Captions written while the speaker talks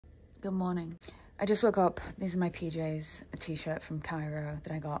Good morning. I just woke up. These are my PJs, a t-shirt from Cairo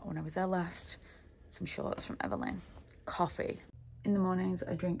that I got when I was there last, some shorts from Everlane, coffee. In the mornings,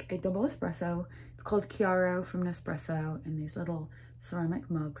 I drink a double espresso. It's called Chiaro from Nespresso in these little ceramic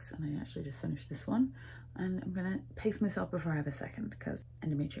mugs. And I actually just finished this one. And I'm gonna pace myself before I have a second because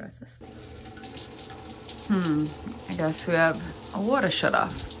endometriosis. I guess we have a water shut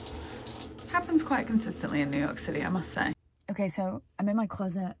off. Happens quite consistently in New York City, I must say. Okay, so I'm in my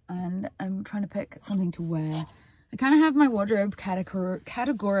closet and I'm trying to pick something to wear. I kind of have my wardrobe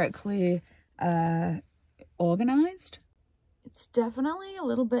categorically organized. It's definitely a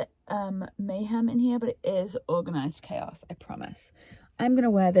little bit mayhem in here, but it is organized chaos, I promise. I'm gonna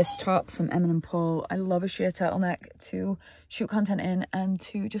wear this top from Emin & Paul. I love a sheer turtleneck to shoot content in and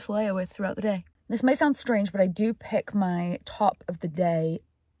to just layer with throughout the day. This may sound strange, but I do pick my top of the day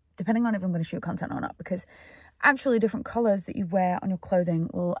depending on if I'm gonna shoot content or not, because actually different colors that you wear on your clothing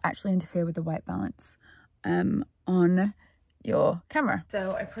will actually interfere with the white balance on your camera.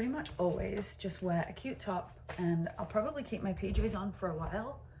 So I pretty much always just wear a cute top, and I'll probably keep my PJs on for a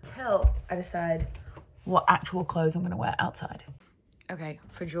while till I decide what actual clothes I'm gonna wear outside. Okay,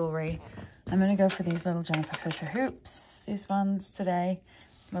 for jewelry, I'm gonna go for these little Jennifer Fisher hoops, these ones today,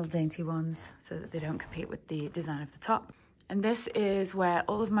 little dainty ones so that they don't compete with the design of the top. And this is where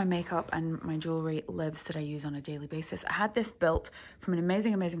all of my makeup and my jewelry lives that I use on a daily basis. I had this built from an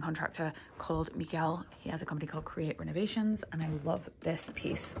amazing, amazing contractor called Miguel. He has a company called Create Renovations, and I love this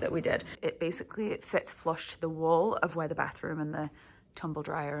piece that we did. It fits flush to the wall of where the bathroom and the tumble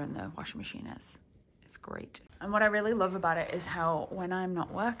dryer and the washing machine is. It's great. And what I really love about it is how when I'm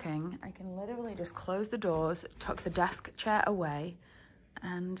not working, I can literally just close the doors, tuck the desk chair away,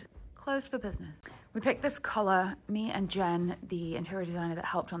 and close for business. We picked this color, me and Jen, the interior designer that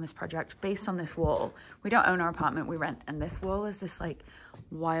helped on this project, based on this wall. We don't own our apartment, we rent, and this wall is this like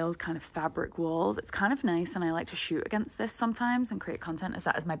wild kind of fabric wall that's kind of nice, and I like to shoot against this sometimes and create content as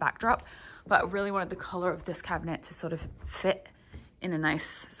that as my backdrop. But I really wanted the color of this cabinet to sort of fit in a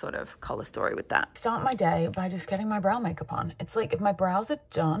nice sort of color story with that. Start my day by just getting my brow makeup on. It's like if my brows are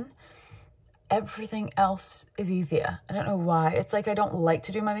done, everything else is easier. I don't know why. It's like I don't like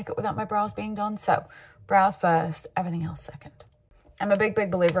to do my makeup without my brows being done. So brows first, everything else second. I'm a big,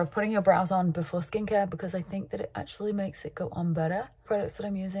 big believer of putting your brows on before skincare because I think that it actually makes it go on better. Products that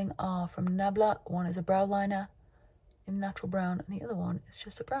I'm using are from Nabla. One is a brow liner in natural brown and the other one is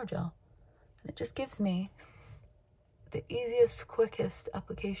just a brow gel. And it just gives me the easiest, quickest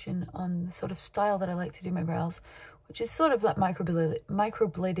application on the sort of style that I like to do my brows, which is sort of that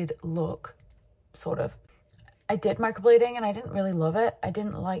microbladed look. Sort of. I did microblading and I didn't really love it. I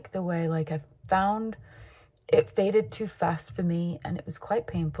didn't like the way I found it faded too fast for me and it was quite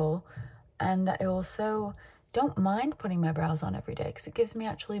painful. And I also don't mind putting my brows on every day because it gives me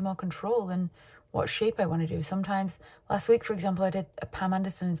actually more control in what shape I want to do. Sometimes last week, for example, I did a Pam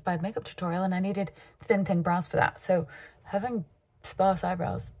Anderson inspired makeup tutorial and I needed thin brows for that. So having sparse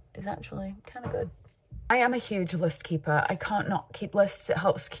eyebrows is actually kind of good. I am a huge list keeper. I can't not keep lists. It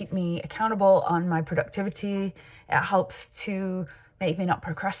helps keep me accountable on my productivity. It helps to make me not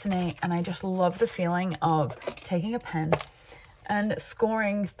procrastinate. And I just love the feeling of taking a pen and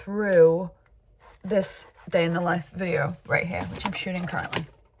scoring through this day in the life video right here, which I'm shooting currently.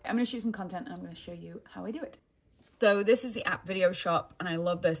 I'm gonna shoot some content and I'm gonna show you how I do it. So this is the app Video Shop, and I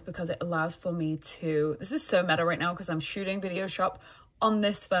love this because it allows for me to, this is so meta right now because I'm shooting Video Shop on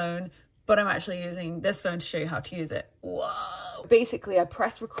this phone, but I'm actually using this phone to show you how to use it. Whoa. Basically, I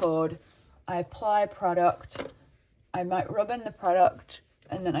press record, I apply product, I might rub in the product,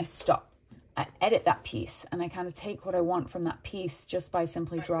 and then I stop. I edit that piece, and I kind of take what I want from that piece just by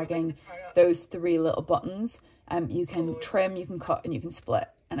simply dragging those three little buttons. You can trim, you can cut, and you can split.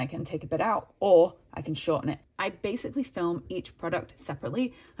 And I can take a bit out or I can shorten it. I basically film each product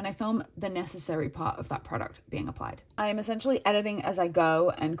separately and I film the necessary part of that product being applied. I am essentially editing as I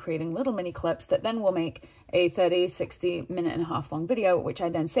go and creating little mini clips that then will make a 30, 60 minute and a half long video, which I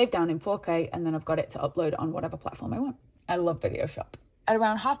then save down in 4K and then I've got it to upload on whatever platform I want. I love Video Shop. At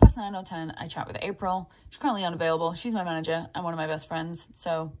around 9:30 or 10, I chat with April. She's currently unavailable. She's my manager and one of my best friends.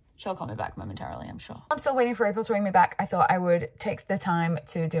 So she'll call me back momentarily, I'm sure. I'm still waiting for April to ring me back. I thought I would take the time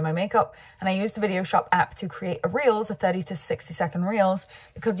to do my makeup, and I used the Video Shop app to create a 30 to 60 second reels,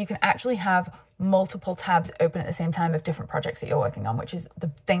 because you can actually have multiple tabs open at the same time of different projects that you're working on, which is the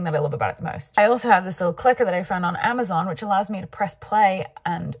thing that I love about it the most. I also have this little clicker that I found on Amazon, which allows me to press play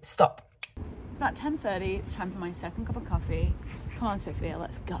and stop. It's about 10:30. It's time for my second cup of coffee. Come on, Sophia,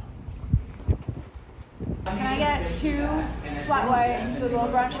 let's go. Can I get 2 flat whites with a little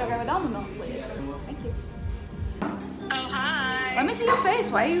brown sugar with almond milk, please? Thank you. Oh, hi. Let me see your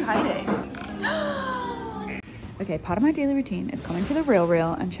face. Why are you hiding? Okay, part of my daily routine is coming to the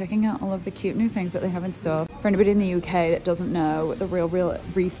RealReal and checking out all of the cute new things that they have in store. For anybody in the UK that doesn't know, the RealReal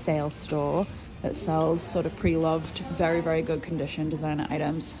resale store that sells sort of pre-loved, very, very good condition designer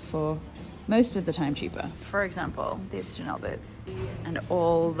items for most of the time cheaper. For example, these Chanel boots and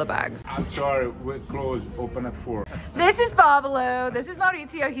all the bags. I'm sorry, we're closed, open at 4. This is Babalu, this is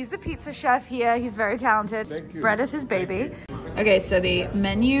Maurizio, he's the pizza chef here, he's very talented. Thank you. Bread is his baby. Okay, so the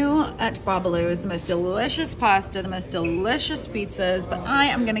menu at Babalu is the most delicious pasta, the most delicious pizzas, but I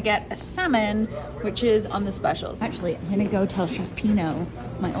am gonna get a salmon, which is on the specials. Actually, I'm gonna go tell Chef Pino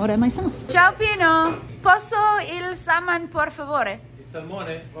my order myself. Ciao Pino, posso il salmon per favore?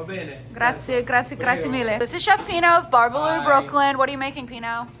 Salmone, va bene. Grazie, grazie, grazie mille. This is Chef Pino of Babalu, Brooklyn. What are you making,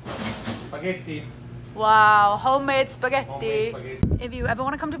 Pino? Spaghetti. Wow, homemade spaghetti. Homemade spaghetti. If you ever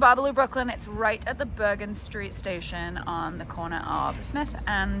want to come to Babalu, Brooklyn, it's right at the Bergen Street station on the corner of Smith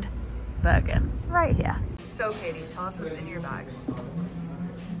and Bergen. Right here. So Katie, tell us what's in your bag.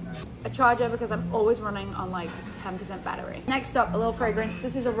 A charger because I'm always running on like 10% battery. Next up, a little fragrance.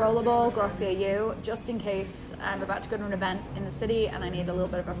 This is a Rollerball Glossier You, just in case I'm about to go to an event in the city and I need a little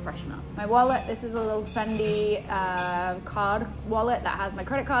bit of a freshener. My wallet, this is a little Fendi card wallet that has my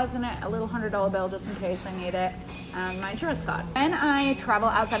credit cards in it, a little $100 bill just in case I need it, and my insurance card. When I travel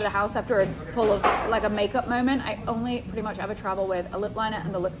outside of the house after a full of like a makeup moment, I only pretty much ever travel with a lip liner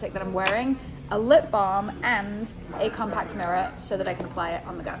and the lipstick that I'm wearing, a lip balm, and a compact mirror so that I can apply it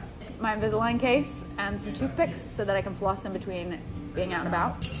on the go. My Invisalign case and some toothpicks so that I can floss in between being out and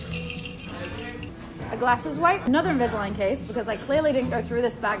about. A glasses wipe, another Invisalign case because I clearly didn't go through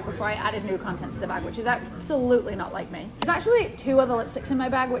this bag before I added new content to the bag, which is absolutely not like me. There's actually 2 other lipsticks in my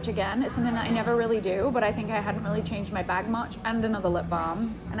bag, which again is something that I never really do, but I think I hadn't really changed my bag much, and another lip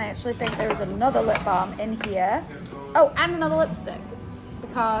balm. And I actually think there's another lip balm in here. Oh, and another lipstick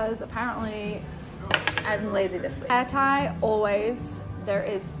because apparently I'm lazy this week. Hair tie, always. There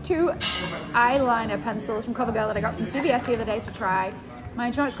is 2 eyeliner pencils from CoverGirl that I got from CVS the other day to try, my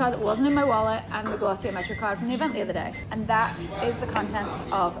insurance card that wasn't in my wallet, and the Glossier Metro card from the event the other day. And that is the contents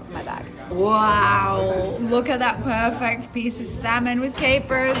of my bag. Wow, look at that perfect piece of salmon with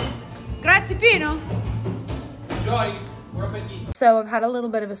capers. Grazie Pino. Enjoy. Buon appetito. So I've had a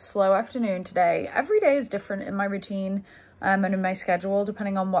little bit of a slow afternoon today. Every day is different in my routine and in my schedule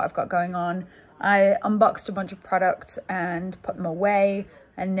depending on what I've got going on. I unboxed a bunch of products and put them away,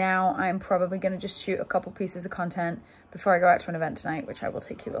 and now I'm probably going to just shoot a couple pieces of content before I go out to an event tonight, which I will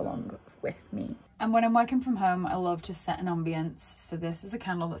take you along with me. And when I'm working from home, I love to set an ambience. So this is a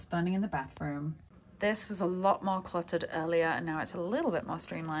candle that's burning in the bathroom. This was a lot more cluttered earlier, and now it's a little bit more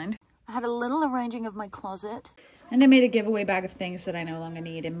streamlined. I had a little arranging of my closet. And I made a giveaway bag of things that I no longer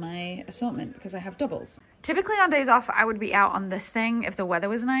need in my assortment because I have doubles. Typically on days off, I would be out on this thing if the weather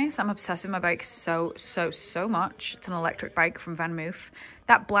was nice. I'm obsessed with my bike so much. It's an electric bike from Van Moof.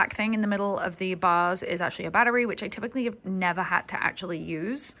 That black thing in the middle of the bars is actually a battery, which I typically have never had to actually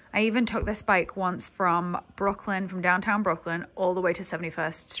use. I even took this bike once from Brooklyn, from downtown Brooklyn, all the way to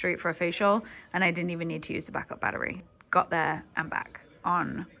 71st Street for a facial, and I didn't even need to use the backup battery. Got there and back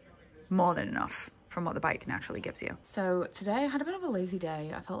on more than enough from what the bike naturally gives you. So today I had a bit of a lazy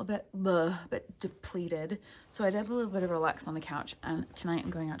day. I felt a bit depleted. So I did a little bit of relax on the couch, and tonight I'm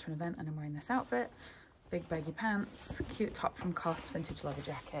going out to an event and I'm wearing this outfit. Big baggy pants, cute top from COS, vintage leather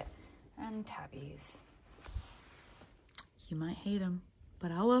jacket, and tabbies. You might hate them,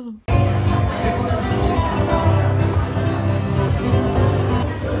 but I love them.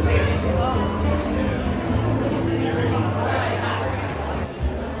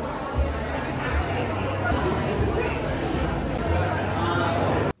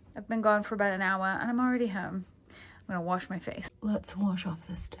 I've been gone for about an hour and I'm already home. I'm gonna wash my face. Let's wash off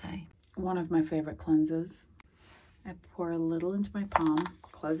this day. One of my favorite cleansers. I pour a little into my palm,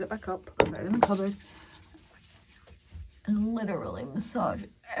 close it back up, put it in the cupboard, and literally massage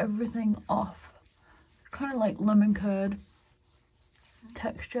everything off. Kind of like lemon curd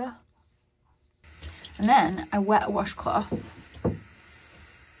texture. And then I wet a washcloth.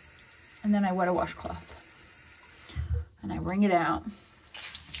 And then I wet a washcloth. And I wring it out.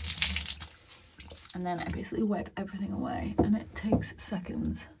 And then I basically wipe everything away, and it takes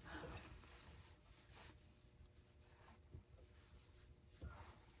seconds.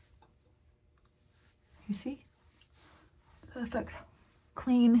 You see? Perfect.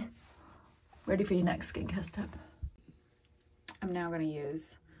 Clean. Ready for your next skincare step. I'm now going to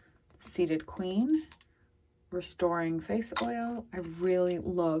use Seated Queen Restoring Face Oil. I really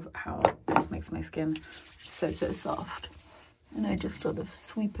love how this makes my skin so soft. And I just sort of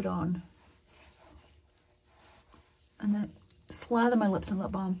sweep it on. And then slather my lips in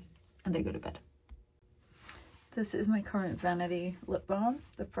lip balm, and I go to bed. This is my current vanity lip balm,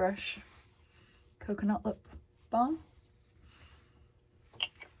 the Fresh Coconut Lip Balm.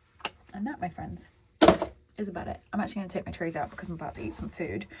 And that, my friends, is about it. I'm actually going to take my trays out because I'm about to eat some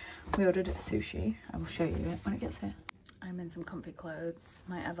food. We ordered sushi. I will show you it when it gets here. I'm in some comfy clothes,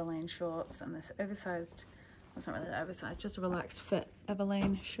 my Everlane shorts, and this oversized, well, it's not really oversized, just a relaxed fit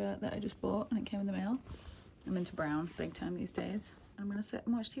Everlane shirt that I just bought and it came in the mail. I'm into brown big time these days. I'm going to sit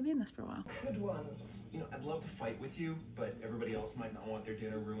and watch TV in this for a while. Good one. You know, I'd love to fight with you, but everybody else might not want their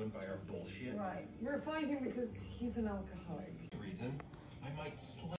dinner ruined by our bullshit. Right. You're fighting because he's an alcoholic. Reason I might slap